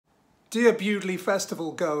Dear Bewdley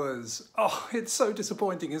Festival goers, oh, it's so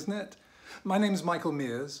disappointing, isn't it? My name's Michael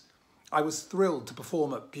Mears. I was thrilled to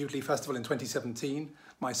perform at Bewdley Festival in 2017,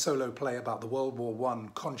 my solo play about the World War I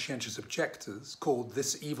conscientious objectors called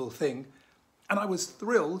This Evil Thing, and I was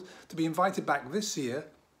thrilled to be invited back this year,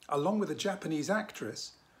 along with a Japanese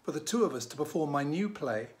actress, for the two of us to perform my new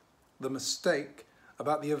play, The Mistake,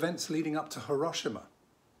 about the events leading up to Hiroshima.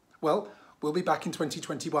 Well, we'll be back in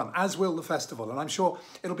 2021, as will the festival, and I'm sure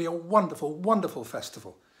it'll be a wonderful, wonderful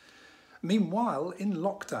festival. Meanwhile, in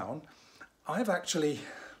lockdown, I've actually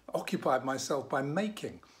occupied myself by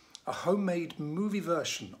making a homemade movie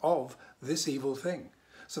version of This Evil Thing.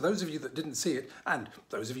 So those of you that didn't see it, and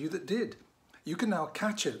those of you that did, you can now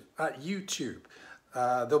catch it at YouTube.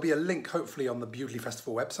 There'll be a link, hopefully, on the Bewdley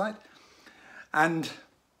Festival website. And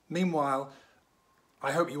meanwhile,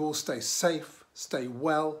 I hope you all stay safe, stay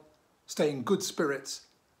well, stay in good spirits,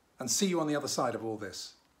 and see you on the other side of all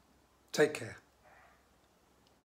this. Take care.